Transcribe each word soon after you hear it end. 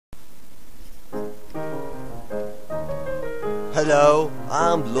Hello,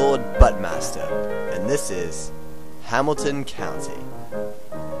 I'm Lord Buttmaster, and this is Hamilton County.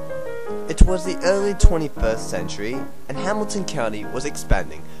 It was the early 21st century, and Hamilton County was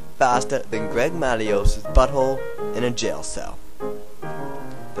expanding faster than Greg Malios's butthole in a jail cell.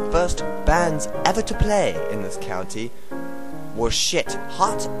 The first bands ever to play in this county were shit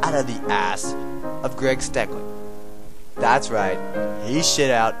hot out of the ass of Greg Steckling. That's right, he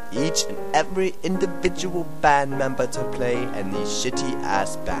shit out each and every individual band member to play in these shitty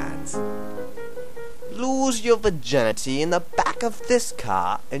ass bands. Lose your virginity in the back of this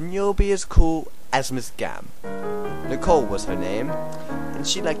car and you'll be as cool as Miss Gam. Nicole was her name, and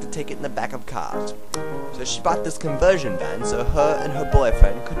she liked to take it in the back of cars. So she bought this conversion van so her and her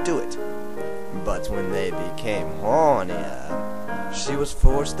boyfriend could do it. But when they became hornier, she was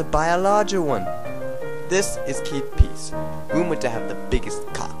forced to buy a larger one. This is Keith Peace, rumored to have the biggest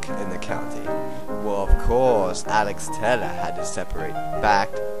cock in the county. Well, of course, Alex Teller had to separate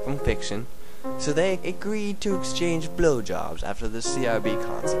fact from fiction, so they agreed to exchange blowjobs after the CRB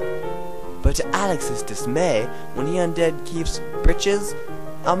concert. But to Alex's dismay, when he undid Keith's britches,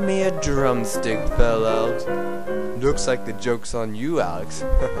 a mere drumstick fell out. Looks like the joke's on you, Alex.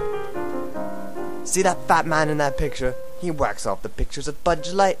 See that fat man in that picture? He whacks off the pictures of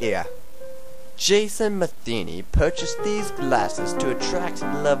Buzz Lightyear. Jason Matheny purchased these glasses to attract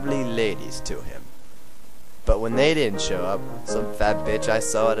lovely ladies to him. But when they didn't show up, some fat bitch I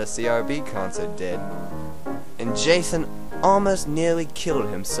saw at a CRB concert did. And Jason almost nearly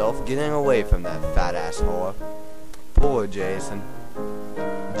killed himself getting away from that fat ass whore. Poor Jason.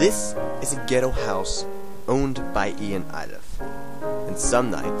 This is a ghetto house owned by Ian Iliff. And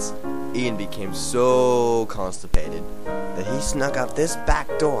some nights, Ian became so constipated that he snuck out this back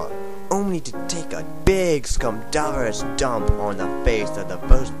door, only to take a big scumdiverous dump on the face of the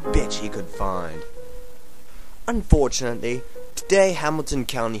first bitch he could find. Unfortunately, today Hamilton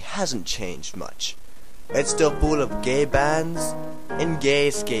County hasn't changed much. It's still full of gay bands and gay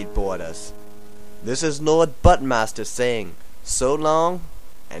skateboarders. This is Lord Buttmaster saying so long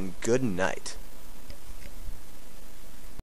and good night.